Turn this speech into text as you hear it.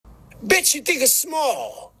Bitch, you think it's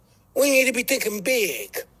small. We need to be thinking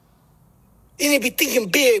big. You need to be thinking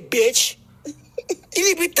big, bitch. You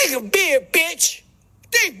need to be thinking big, bitch.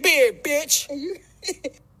 Think big, bitch.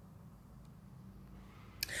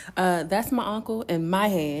 That's my uncle in my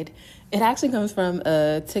head. It actually comes from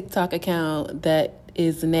a TikTok account that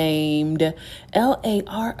is named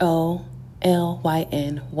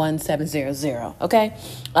LAROLYN1700. Okay?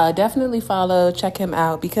 Definitely follow, check him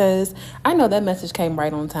out because I know that message came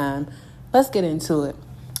right on time. Let's get into it.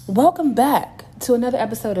 Welcome back to another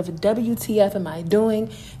episode of WTF Am I Doing?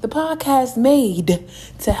 The podcast made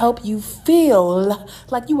to help you feel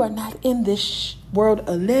like you are not in this world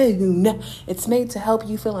alone. It's made to help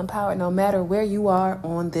you feel empowered no matter where you are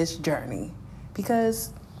on this journey.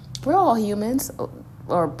 Because we're all humans,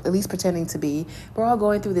 or at least pretending to be. We're all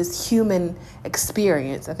going through this human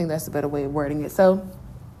experience. I think that's a better way of wording it. So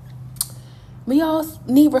we all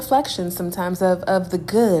need reflection sometimes of the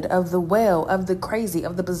good, of the well, of the crazy,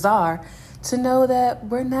 of the bizarre, to know that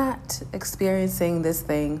we're not experiencing this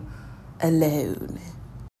thing alone.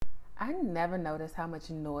 I never noticed how much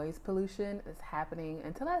noise pollution is happening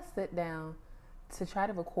until I sit down to try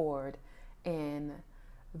to record in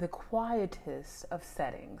the quietest of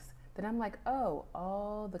settings. Then I'm like, oh,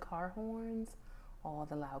 all the car horns, all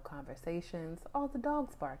the loud conversations, all the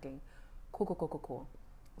dogs barking. Cool.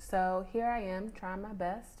 So here I am trying my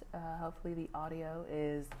best. Hopefully the audio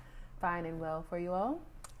is fine and well for you all.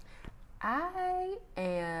 I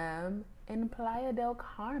am in Playa del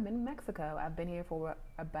Carmen, Mexico. I've been here for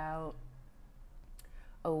about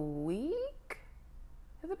a week.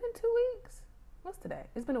 Has it been 2 weeks? What's today?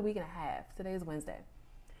 It's been a week and a half. Today is Wednesday.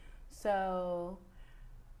 So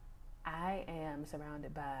I am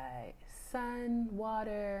surrounded by sun,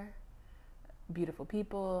 water, beautiful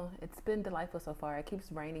people. It's been delightful so far. It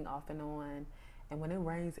keeps raining off and on, and when it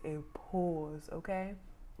rains it pours, okay?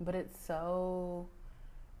 But it's so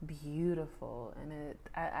beautiful, and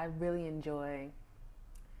I really enjoy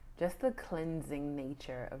just the cleansing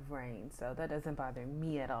nature of rain, so that doesn't bother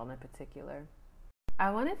me at all in particular. I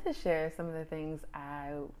wanted to share some of the things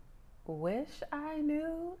I wish I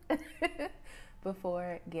knew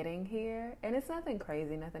before getting here, and it's nothing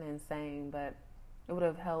crazy, nothing insane, but it would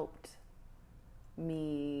have helped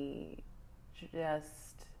me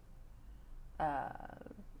just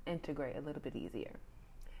integrate a little bit easier.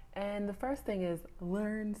 And the first thing is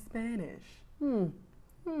learn Spanish.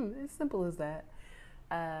 As simple as that.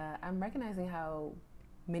 I'm recognizing how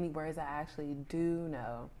many words I actually do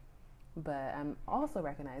know, but I'm also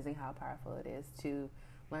recognizing how powerful it is to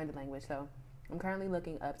learn the language. So I'm currently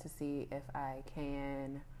looking up to see if I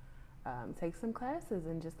can take some classes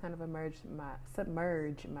and just kind of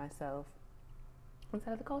submerge myself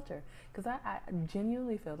inside of the culture, because I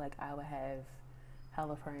genuinely feel like I would have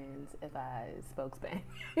hella friends if I spoke Spanish.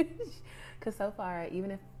 Because so far, even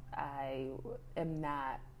if I am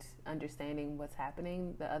not understanding what's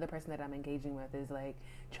happening, the other person that I'm engaging with is like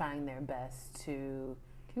trying their best to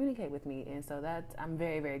communicate with me, and so I'm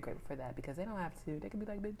very, very grateful for that, because they don't have to. They can be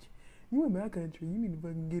like, bitch, you in my country, you need to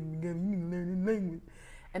fucking get it together, you need to learn the language.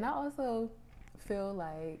 And I also feel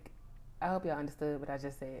like, I hope y'all understood what I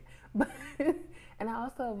just said. But and I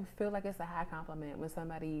also feel like it's a high compliment when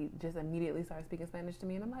somebody just immediately starts speaking Spanish to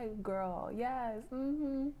me, and I'm like, girl, yes,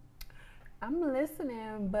 I'm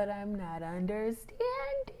listening, but I'm not understanding.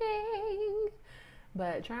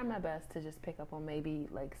 But trying my best to just pick up on maybe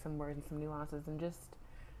like some words and some nuances, and just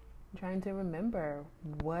trying to remember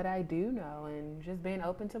what I do know, and just being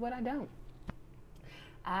open to what I don't.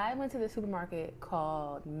 I went to the supermarket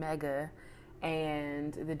called Mega,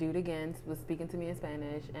 and the dude again was speaking to me in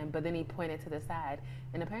Spanish, but then he pointed to the side,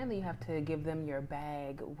 and apparently you have to give them your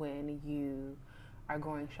bag when you are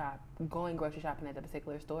going grocery shopping at the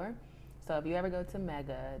particular store. So if you ever go to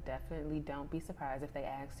Mega, definitely don't be surprised if they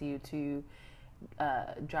ask you to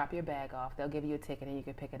drop your bag off. They'll give you a ticket and you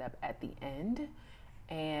can pick it up at the end,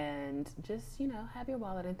 and just, have your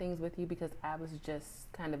wallet and things with you, because I was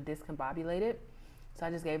just kind of discombobulated. So I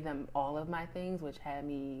just gave them all of my things, which had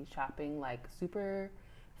me shopping like super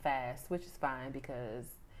fast, which is fine because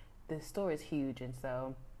the store is huge, and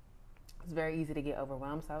so it's very easy to get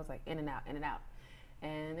overwhelmed. So I was like in and out.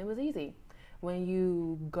 And it was easy. When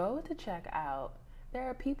you go to check out, there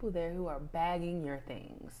are people there who are bagging your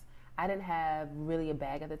things. I didn't have really a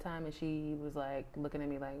bag at the time, and she was like looking at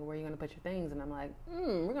me like, where are you going to put your things? And I'm like,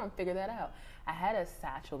 we're going to figure that out. I had a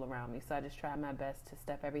satchel around me, so I just tried my best to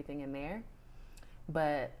stuff everything in there.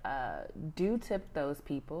 But do tip those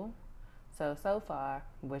people. So far,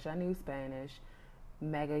 wish I knew Spanish.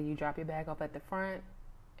 Mega, you drop your bag off at the front.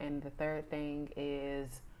 And the third thing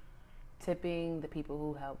is tipping the people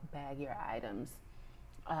who help bag your items.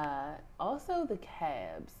 Also the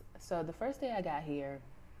cabs. So the first day I got here,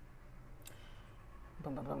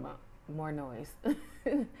 boom, boom, boom, boom, more noise.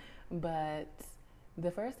 But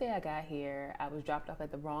the first day I got here, I was dropped off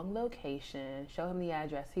at the wrong location. Show him the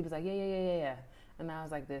address. He was like, yeah. And I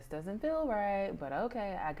was like, this doesn't feel right, but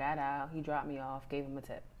okay. I got out. He dropped me off, gave him a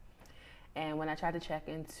tip. And when I tried to check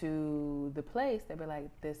into the place, they were like,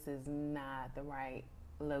 this is not the right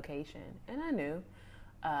location. And I knew.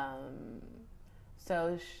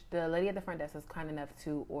 So the lady at the front desk was kind enough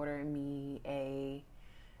to order me a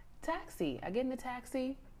taxi. I get in the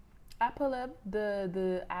taxi. I pull up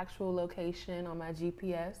the actual location on my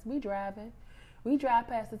GPS. We driving. We drive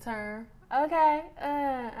past the turn. Okay.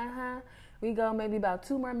 We go maybe about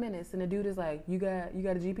 2 more minutes, and the dude is like, "You got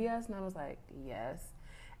a GPS?" And I was like, "Yes."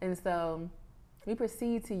 And so we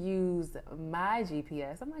proceed to use my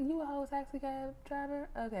GPS. I'm like, "You a whole taxi cab driver?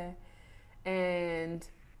 Okay." And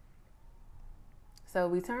so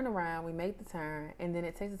we turn around, we make the turn, and then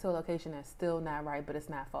it takes us to a location that's still not right, but it's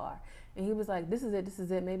not far. And he was like, this is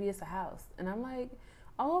it, maybe it's a house. And I'm like,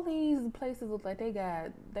 all these places look like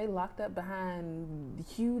they locked up behind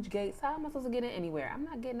huge gates. How am I supposed to get in anywhere? I'm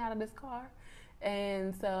not getting out of this car.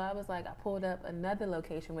 And so I was like, I pulled up another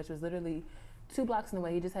location, which was literally 2 blocks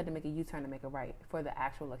away. He just had to make a U-turn to make a right for the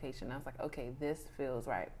actual location. And I was like, okay, this feels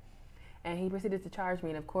right. And he proceeded to charge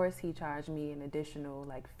me, and of course he charged me an additional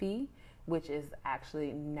fee, which is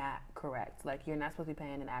actually not correct. Like, you're not supposed to be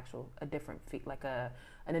paying a different fee, like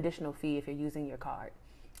an additional fee if you're using your card.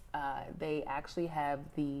 They actually have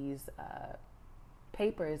these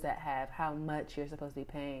papers that have how much you're supposed to be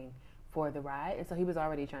paying for the ride, and so he was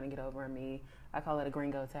already trying to get over on me. I call it a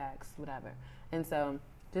gringo tax, whatever. And so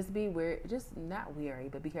just be weird, just not weary,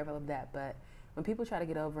 but be careful of that. But when people try to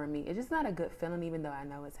get over on me, it's just not a good feeling, even though I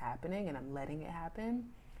know it's happening and I'm letting it happen.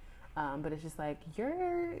 But it's just like,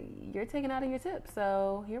 you're taking out of your tip.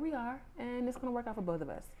 So here we are, and it's going to work out for both of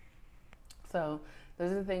us. So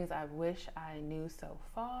those are the things I wish I knew so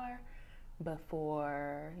far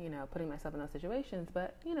before, putting myself in those situations.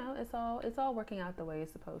 But, it's all working out the way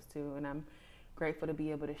it's supposed to. And I'm grateful to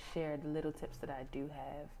be able to share the little tips that I do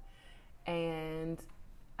have. And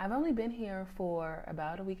I've only been here for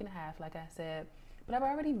about a week and a half, like I said, but I've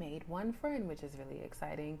already made one friend, which is really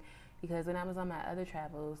exciting. Because when I was on my other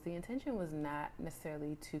travels, the intention was not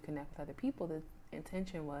necessarily to connect with other people. The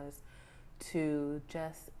intention was to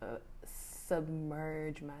just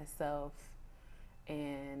submerge myself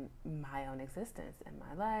in my own existence and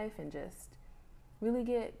my life, and just really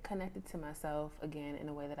get connected to myself again in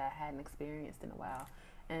a way that I hadn't experienced in a while.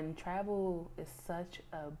 And travel is such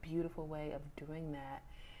a beautiful way of doing that.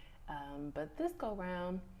 But this go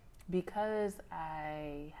round, because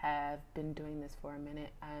I have been doing this for a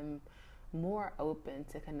minute, I'm more open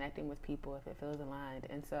to connecting with people if it feels aligned.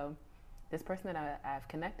 And so this person that I've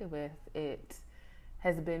connected with, it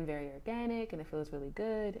has been very organic and it feels really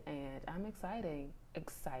good, and I'm excited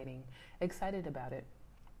about it.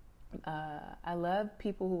 I love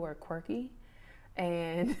people who are quirky,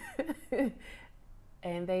 and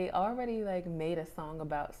and they already made a song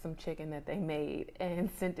about some chicken that they made and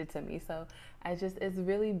sent it to me. So it's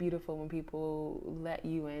really beautiful when people let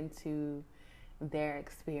you into their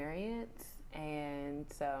experience. And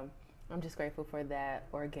so I'm just grateful for that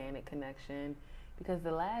organic connection, because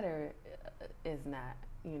the latter is not,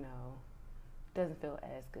 doesn't feel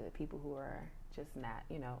as good. People who are just not,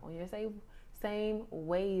 on your same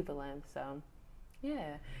wavelength. So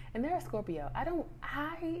yeah. And they're a Scorpio.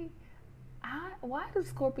 Why do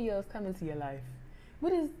Scorpios come into your life?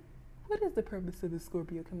 What is the purpose of the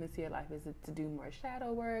Scorpio coming into your life? Is it to do more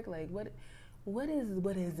shadow work? What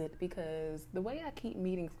is it? Because the way I keep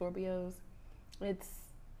meeting Scorpios, it's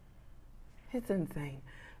insane.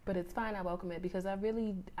 But it's fine, I welcome it, because I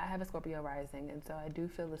have a Scorpio rising, and so I do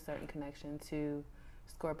feel a certain connection to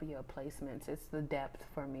Scorpio placements. It's the depth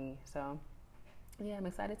for me. So yeah, I'm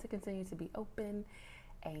excited to continue to be open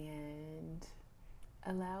and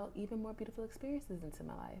allow even more beautiful experiences into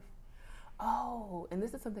my life. Oh, and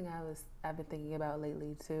this is something I've been thinking about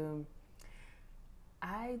lately too.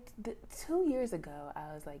 2 years ago,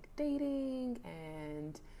 I was dating,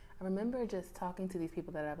 and I remember just talking to these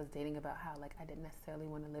people that I was dating about how I didn't necessarily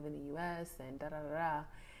want to live in the US and da da da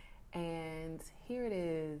da. And here it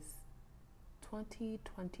is,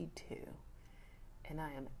 2022, and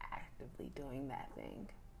I am actively doing that thing.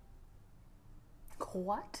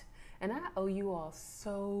 What? And I owe you all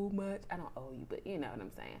so much. I don't owe you, but you know what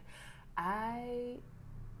I'm saying. I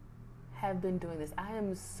have been doing this. I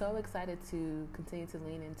am so excited to continue to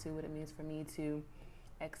lean into what it means for me to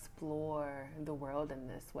explore the world in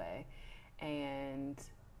this way. And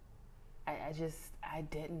I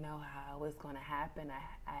didn't know how it was going to happen.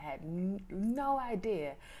 I had no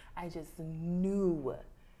idea. I just knew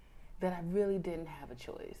that I really didn't have a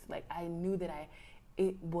choice. Like, I knew that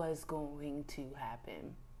it was going to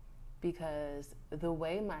happen, because the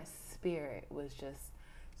way my spirit was just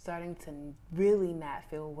starting to really not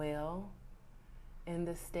feel well in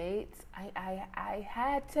the States, I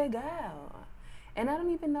had to go. And I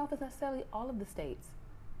don't even know if it's necessarily all of the states.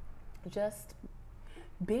 Just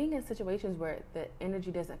being in situations where the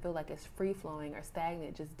energy doesn't feel like it's free flowing or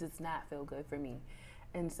stagnant just does not feel good for me.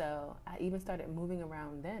 And so I even started moving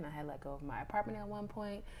around then. I had let go of my apartment at one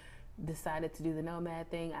point, decided to do the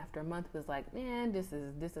nomad thing. After a month, was like, man, this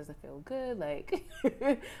doesn't feel good. Like,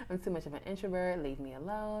 I'm too much of an introvert. Leave me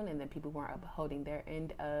alone. And then people weren't upholding their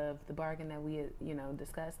end of the bargain that we had,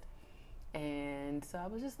 discussed. And so I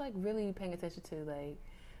was just like really paying attention to like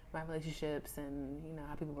my relationships and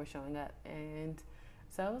how people were showing up. And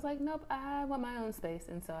so I was like, nope, I want my own space.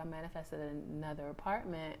 And so I manifested another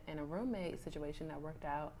apartment and a roommate situation that worked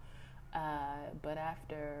out. But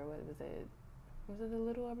after, was it a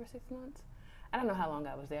little over 6 months? I don't know how long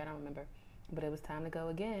I was there. I don't remember. But it was time to go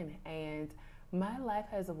again. And my life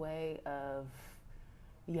has a way of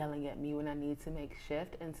yelling at me when I need to make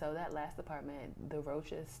shift. And so that last apartment, the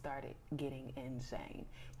roaches started getting insane.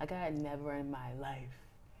 Like, I had never in my life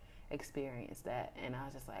experienced that. And I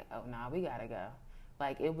was just like, oh, nah, we gotta go.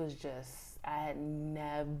 Like, it was just, I had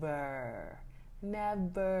never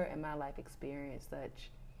in my life experienced such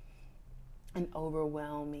an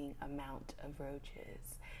overwhelming amount of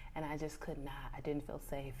roaches. And I just could not, I didn't feel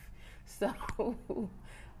safe. So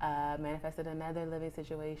manifested another living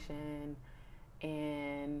situation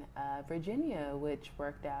in Virginia, which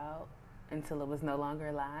worked out until it was no longer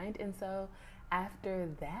aligned. And so after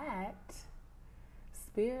that,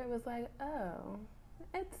 Spirit was like, oh,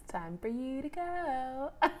 it's time for you to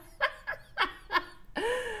go.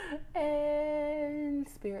 And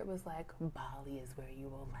Spirit was like, Bali is where you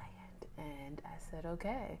will land. And I said,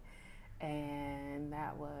 okay. And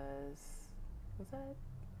that was that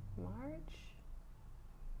March?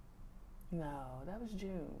 No, that was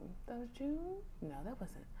June. That was June? No, that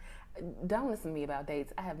wasn't. Don't listen to me about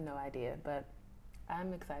dates. I have no idea. But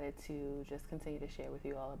I'm excited to just continue to share with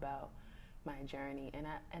you all about my journey. And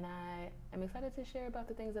I am excited to share about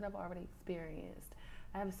the things that I've already experienced.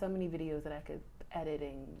 I have so many videos that I could edit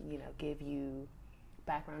and, give you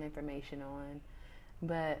background information on.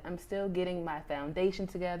 But I'm still getting my foundation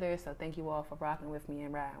together. So thank you all for rocking with me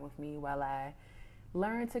and riding with me while I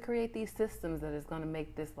learn to create these systems that is going to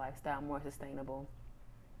make this lifestyle more sustainable.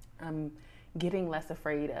 I'm getting less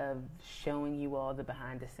afraid of showing you all the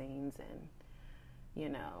behind the scenes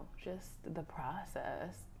and, just the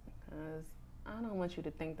process. Because I don't want you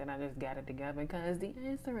to think that I just got it together, because the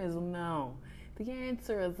answer is no. The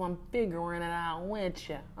answer is I'm figuring it out with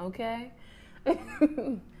you, okay?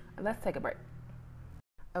 Let's take a break.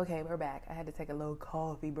 Okay, we're back. I had to take a little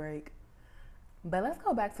coffee break. But let's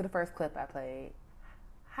go back to the first clip I played.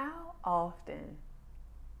 How often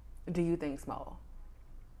do you think small?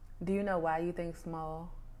 Do you know why you think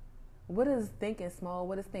small? What does thinking small,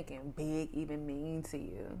 what does thinking big even mean to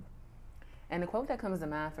you? And the quote that comes to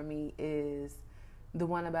mind for me is the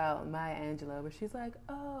one about Maya Angelou, where she's like,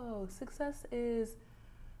 oh, success is,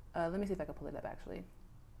 let me see if I can pull it up actually.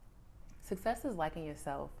 Success is liking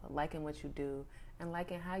yourself, liking what you do, and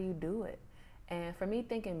liking how you do it. And for me,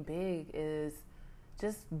 thinking big is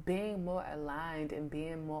just being more aligned and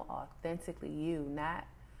being more authentically you, not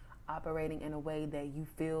operating in a way that you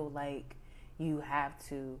feel like you have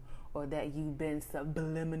to, or that you've been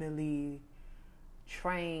subliminally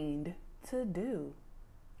trained to do,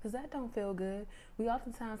 because that don't feel good. We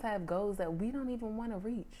oftentimes have goals that we don't even want to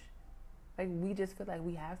reach. Like, we just feel like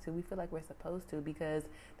we have to. We feel like we're supposed to, because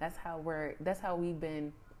that's how we've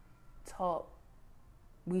been taught.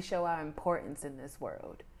 We show our importance in this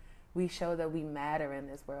world. We show that we matter in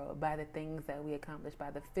this world by the things that we accomplish,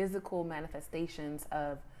 by the physical manifestations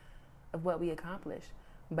of what we accomplish.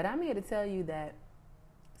 But I'm here to tell you that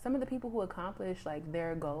some of the people who accomplish like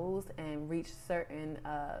their goals and reach certain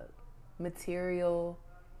material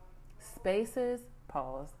spaces,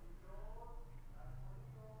 pause.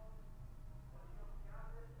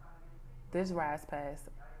 This rides past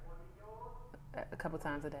a couple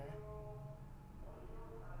times a day.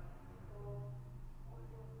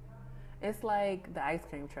 It's like the ice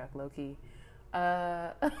cream truck, low key.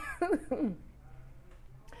 But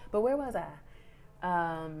where was I?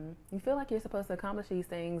 You feel like you're supposed to accomplish these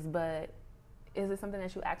things, but is it something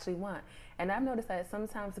that you actually want? And I've noticed that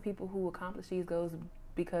sometimes the people who accomplish these goals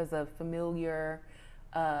because of familiar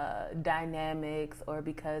dynamics or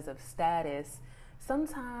because of status,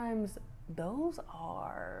 sometimes those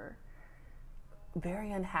are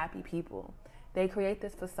very unhappy people. They create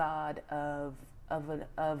this facade of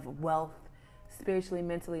wealth, spiritually,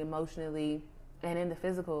 mentally, emotionally, and in the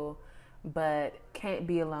physical, but can't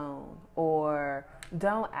be alone, or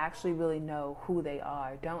don't actually really know who they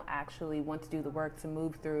are, don't actually want to do the work to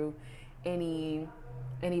move through any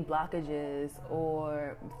blockages,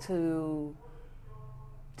 or to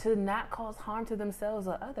not cause harm to themselves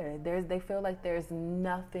or others. They feel like there's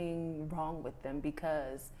nothing wrong with them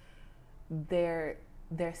because their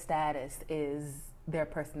status is their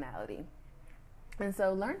personality. And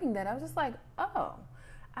so learning that, I was just like, oh,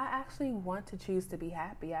 I actually want to choose to be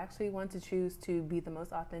happy. I actually want to choose to be the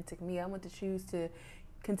most authentic me. I want to choose to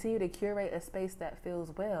continue to curate a space that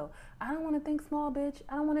feels well. I don't want to think small, bitch.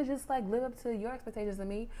 I don't want to just like live up to your expectations of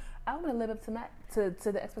me. I want to live up to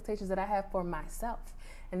the expectations that I have for myself.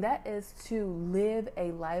 And that is to live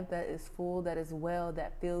a life that is full, that is well,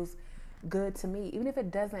 that feels good to me. Even if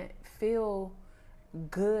it doesn't feel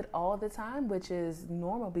good all the time, which is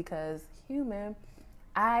normal because human,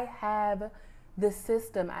 I have the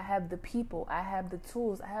system, I have the people, I have the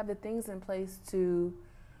tools, I have the things in place to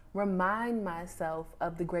remind myself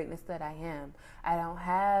of the greatness that I am. I don't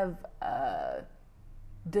have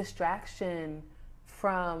distraction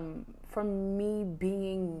from me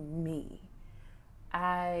being me.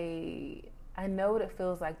 I know what it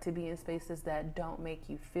feels like to be in spaces that don't make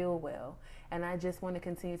you feel well, and I just want to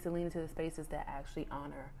continue to lean into the spaces that actually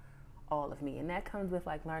honor all of me. And that comes with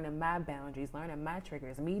like learning my boundaries, learning my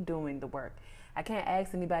triggers, me doing the work. I can't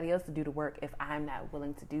ask anybody else to do the work if I'm not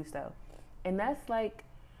willing to do so. And that's like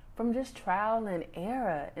from just trial and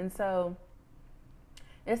error. And so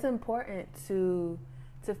it's important to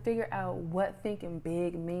figure out what thinking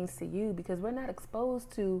big means to you, because we're not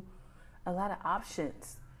exposed to a lot of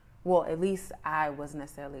options. Well, at least I wasn't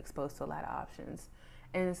necessarily exposed to a lot of options.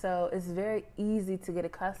 And so it's very easy to get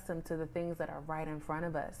accustomed to the things that are right in front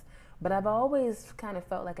of us. But I've always kind of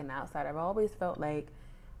felt like an outsider. I've always felt like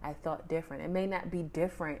I thought different. It may not be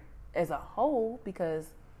different as a whole because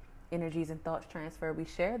energies and thoughts transfer. We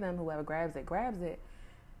share them. Whoever grabs it.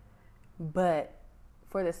 But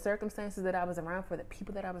for the circumstances that I was around, for the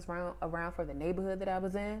people that I was around, for the neighborhood that I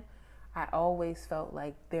was in, I always felt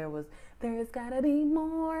like there's gotta be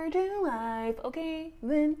more to life, okay,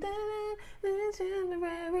 than the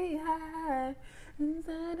temporary high and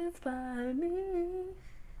satisfy me.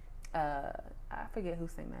 I forget who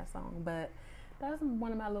sang that song, but that was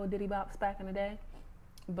one of my little ditty bops back in the day.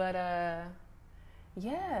 But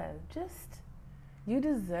yeah, just you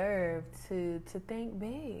deserve to think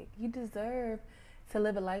big. You deserve to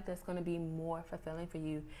live a life that's going to be more fulfilling for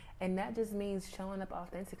you. And that just means showing up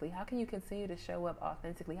authentically. How can you continue to show up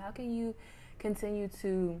authentically? How can you continue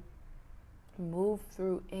to move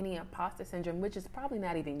through any imposter syndrome, which is probably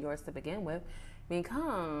not even yours to begin with?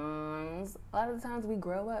 Because a lot of the times we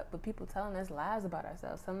grow up with people telling us lies about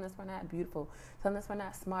ourselves, telling us we're not beautiful, telling us we're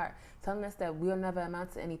not smart, telling us that we'll never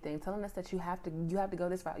amount to anything, telling us that you have to go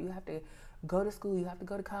this route, you have to go to school, you have to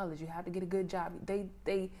go to college, you have to get a good job.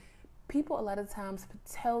 People a lot of times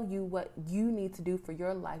tell you what you need to do for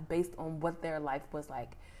your life based on what their life was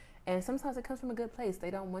like. And sometimes it comes from a good place.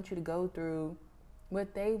 They don't want you to go through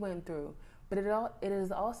what they went through. But it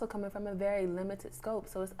is also coming from a very limited scope.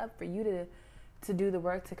 So it's up for you to do the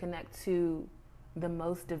work to connect to the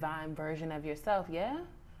most divine version of yourself, yeah?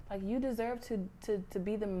 Like you deserve to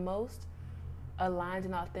be the most aligned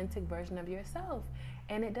and authentic version of yourself.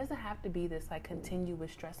 And it doesn't have to be this like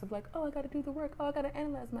continuous stress of like, oh, I got to do the work. Oh, I got to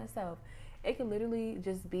analyze myself. It can literally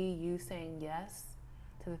just be you saying yes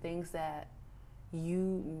to the things that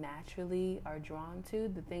you naturally are drawn to,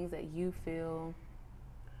 the things that you feel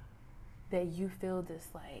this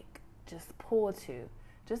like just pull to.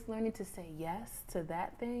 Just learning to say yes to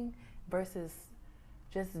that thing versus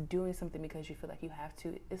just doing something because you feel like you have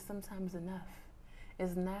to is sometimes enough.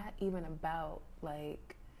 It's not even about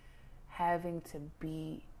like having to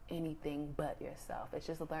be anything but yourself. It's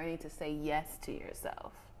just learning to say yes to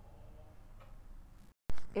yourself.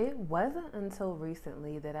 It wasn't until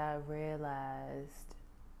recently that I realized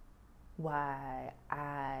why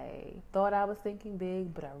I thought I was thinking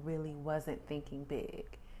big, but I really wasn't thinking big.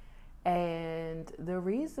 And the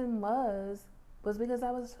reason was because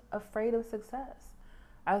I was afraid of success.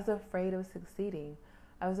 I was afraid of succeeding.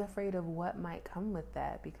 I was afraid of what might come with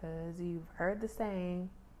that, because you've heard the saying,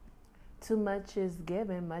 too much is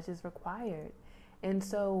given, much is required. And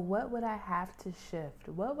so what would I have to shift?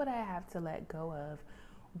 What would I have to let go of?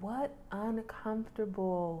 What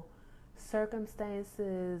uncomfortable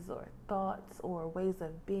circumstances or thoughts or ways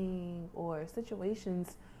of being or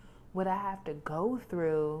situations would I have to go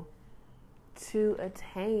through to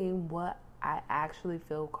attain what I actually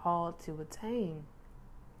feel called to attain.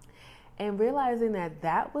 And realizing that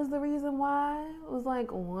that was the reason why, it was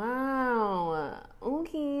like, wow,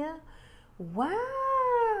 okay,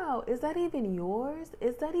 wow, is that even yours?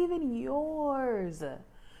 Is that even yours?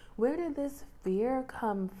 Where did this fear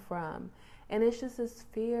come from? And it's just this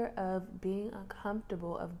fear of being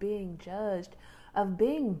uncomfortable, of being judged, of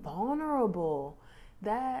being vulnerable,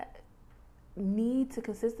 that need to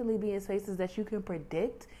consistently be in spaces that you can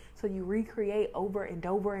predict, so you recreate over and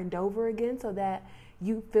over and over again, so that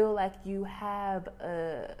you feel like you have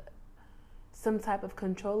some type of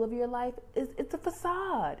control of your life. It's a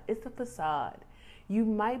facade. It's a facade. You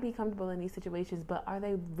might be comfortable in these situations, but are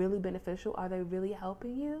they really beneficial? Are they really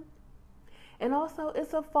helping you? And also,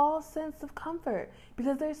 it's a false sense of comfort,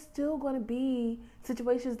 because there's still going to be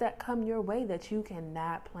situations that come your way that you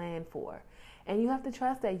cannot plan for. And you have to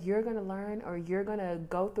trust that you're going to learn, or you're going to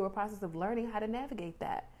go through a process of learning how to navigate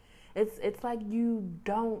that. It's like you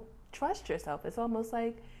don't trust yourself. It's almost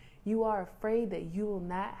like you are afraid that you will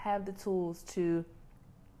not have the tools to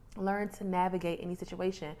learn to navigate any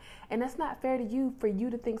situation. And that's not fair to you, for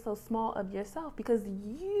you to think so small of yourself, because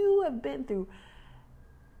you have been through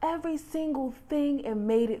every single thing and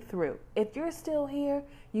made it through. If you're still here,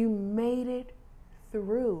 you made it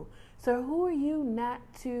through. So who are you not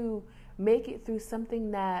to make it through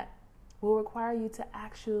something that will require you to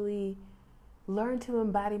actually learn to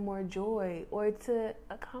embody more joy, or to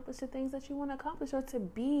accomplish the things that you want to accomplish, or to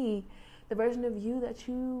be the version of you that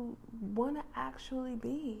you want to actually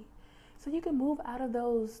be, so you can move out of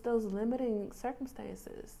those limiting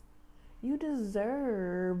circumstances. You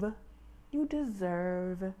deserve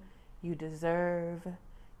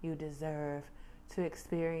to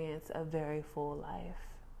experience a very full life.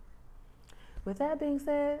 With that being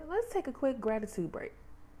said, let's take a quick gratitude break.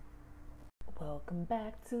 Welcome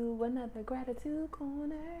back to another gratitude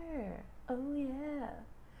corner. Oh yeah.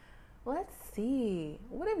 Let's see.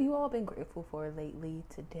 What have you all been grateful for lately,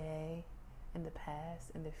 today, in the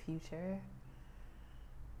past, in the future?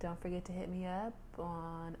 Don't forget to hit me up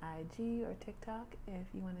on IG or TikTok if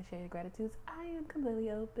you want to share your gratitudes. I am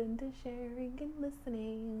completely open to sharing and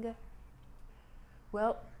listening.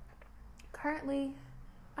 Well, currently,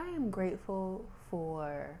 I am grateful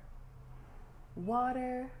for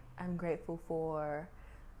water. I'm grateful for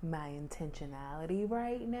my intentionality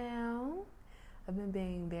right now. I've been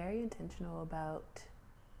being very intentional about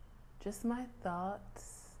just my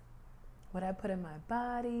thoughts, what I put in my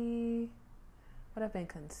body, what I've been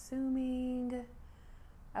consuming.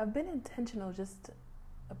 I've been intentional just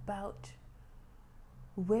about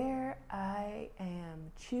where I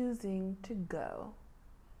am choosing to go.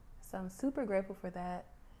 So I'm super grateful for that.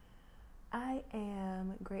 I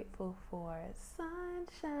am grateful for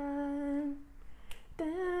sunshine.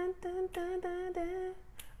 Dun, dun, dun, dun, dun.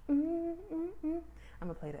 I'm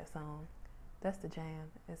gonna play that song. That's the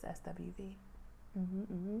jam. It's SWV.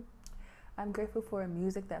 I'm grateful for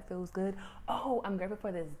music that feels good. Oh, I'm grateful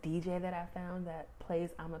for this DJ that I found that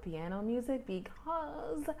plays amapiano music,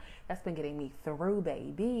 because that's been getting me through,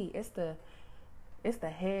 baby. It's the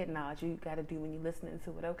head nod you gotta do when you're listening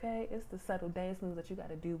to it, okay? It's the subtle dance moves that you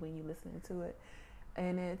gotta do when you're listening to it.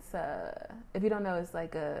 And it's, if you don't know, it's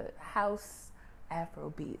like a house Afro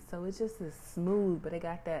beat. So it's just as smooth, but it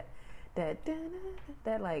got that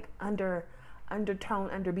like undertone,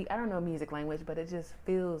 underbeat. I don't know music language, but it just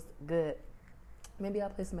feels good. Maybe I'll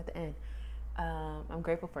play some at the end. I'm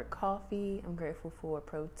grateful for coffee. I'm grateful for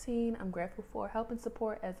protein. I'm grateful for help and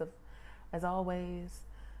support as always.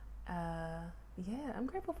 Yeah, I'm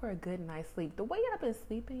grateful for a good night's sleep. The way I've been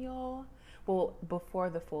sleeping, y'all, well, before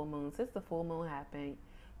the full moon, since the full moon happened,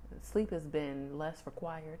 sleep has been less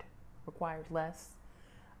required less,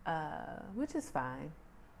 which is fine.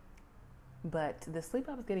 But the sleep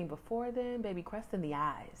I was getting before then, baby, crust in the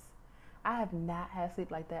eyes. I have not had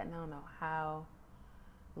sleep like that, and I don't know how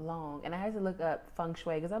long. And I had to look up feng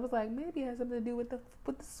shui, because I was like, maybe it has something to do with the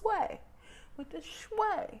sway,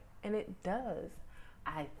 and it does.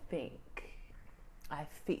 I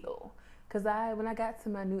feel, because when I got to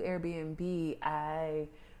my new Airbnb, I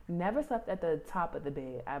never slept at the top of the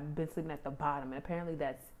bed. I've been sleeping at the bottom, and apparently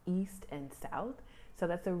that's east and south, so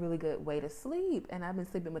that's a really good way to sleep. And I've been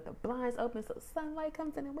sleeping with the blinds open, so sunlight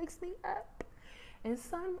comes in and wakes me up, and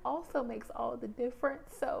sun also makes all the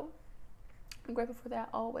difference. So I'm grateful for that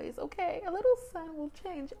always. Okay, a little sun will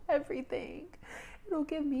change everything. It'll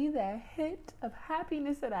give me that hit of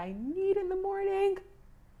happiness that I need in the morning.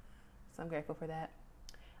 So I'm grateful for that.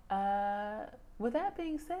 With that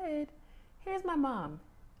being said, here's my mom.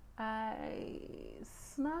 I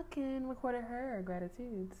snuck and recorded her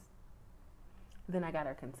gratitudes. Then I got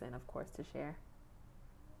her consent, of course, to share.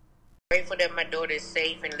 Grateful that my daughter is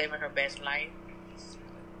safe and living her best life.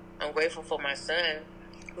 I'm grateful for my son,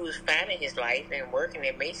 who's finding his life and working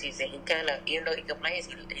at Macy's, and he kind of, even though he complains,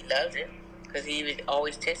 he loves it, because he was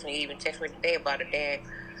always texting me. He even texted me today about a damn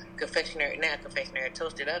confectionery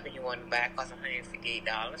toasted oven he wanted to buy. It cost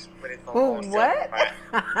 $158, but it's going to What?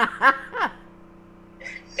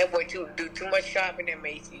 That boy do too much shopping at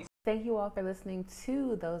Macy's. Thank you all for listening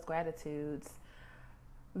to those gratitudes.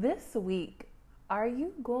 This week, are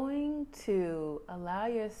you going to allow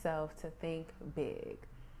yourself to think big?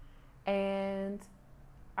 And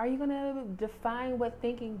are you going to define what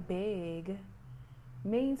thinking big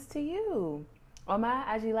means to you? On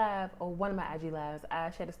my IG Live, or one of my IG Lives, I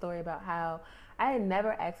shared a story about how I had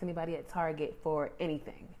never asked anybody at Target for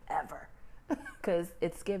anything, ever. Because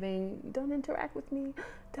it's giving, don't interact with me,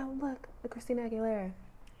 don't look, the Christina Aguilera.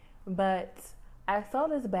 But I saw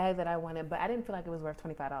this bag that I wanted, but I didn't feel like it was worth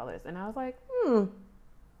 $25. And I was like,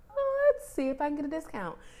 let's see if I can get a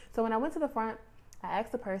discount. So when I went to the front, I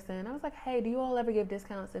asked the person, I was like, hey, do you all ever give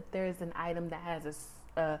discounts if there's an item that has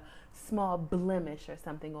a small blemish or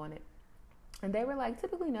something on it? And they were like,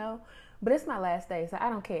 typically no, but it's my last day, so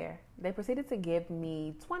I don't care. They proceeded to give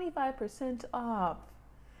me 25% off.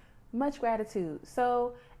 Much gratitude.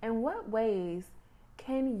 So in what ways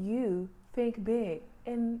can you think big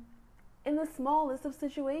in the smallest of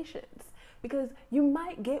situations? Because you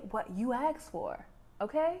might get what you ask for,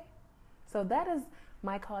 okay? So that is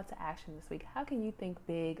my call to action this week. How can you think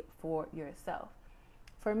big for yourself?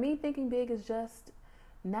 For me, thinking big is just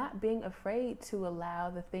not being afraid to allow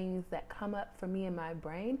the things that come up for me in my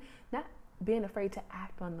brain, not being afraid to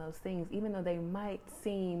act on those things, even though they might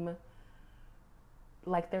seem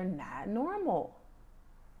like they're not normal.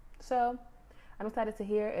 So I'm excited to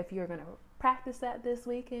hear if you're going to practice that this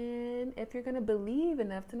weekend, if you're going to believe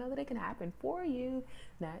enough to know that it can happen for you,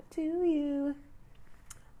 not to you.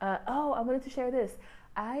 I wanted to share this.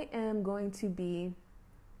 I am going to be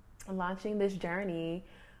launching this journey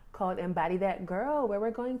called Embody That Girl, where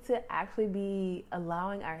we're going to actually be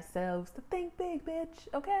allowing ourselves to think big, bitch,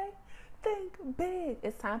 okay? Think big.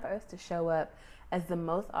 It's time for us to show up as the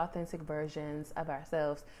most authentic versions of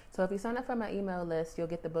ourselves. So if you sign up for my email list, you'll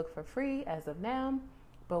get the book for free as of now.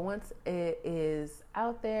 But once it is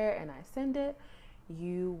out there and I send it,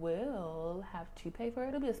 you will have to pay for it.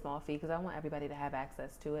 It'll be a small fee because I want everybody to have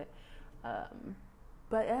access to it.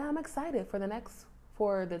 But yeah, I'm excited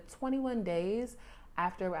for the 21 days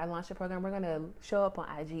after I launch the program. We're going to show up on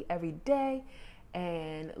IG every day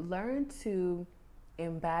and learn to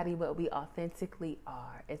embody what we authentically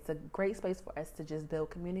are. It's a great space for us to just build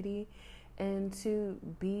community and to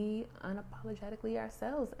be unapologetically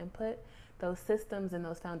ourselves and put those systems and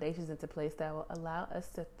those foundations into place that will allow us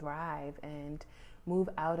to thrive and move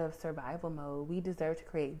out of survival mode. We deserve to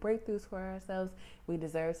create breakthroughs for ourselves. We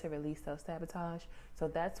deserve to release self-sabotage. So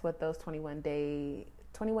that's what those 21 days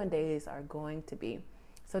are going to be.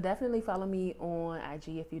 So definitely follow me on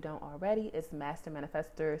IG if you don't already. It's Master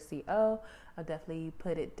Manifestor CO. I'll definitely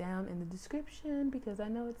put it down in the description because I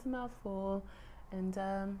know it's a mouthful. And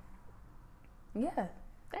yeah,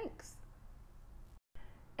 thanks.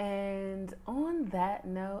 And on that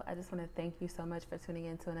note, I just want to thank you so much for tuning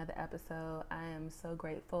in to another episode. I am so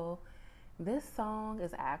grateful. This song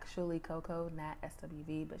is actually Coco, not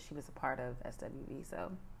SWV, but she was a part of SWV,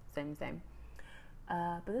 so same.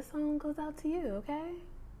 But this song goes out to you, okay?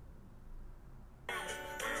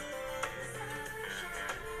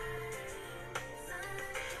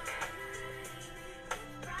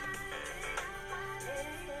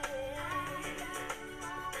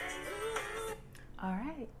 All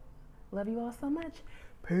right. Love you all so much.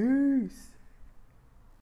 Peace.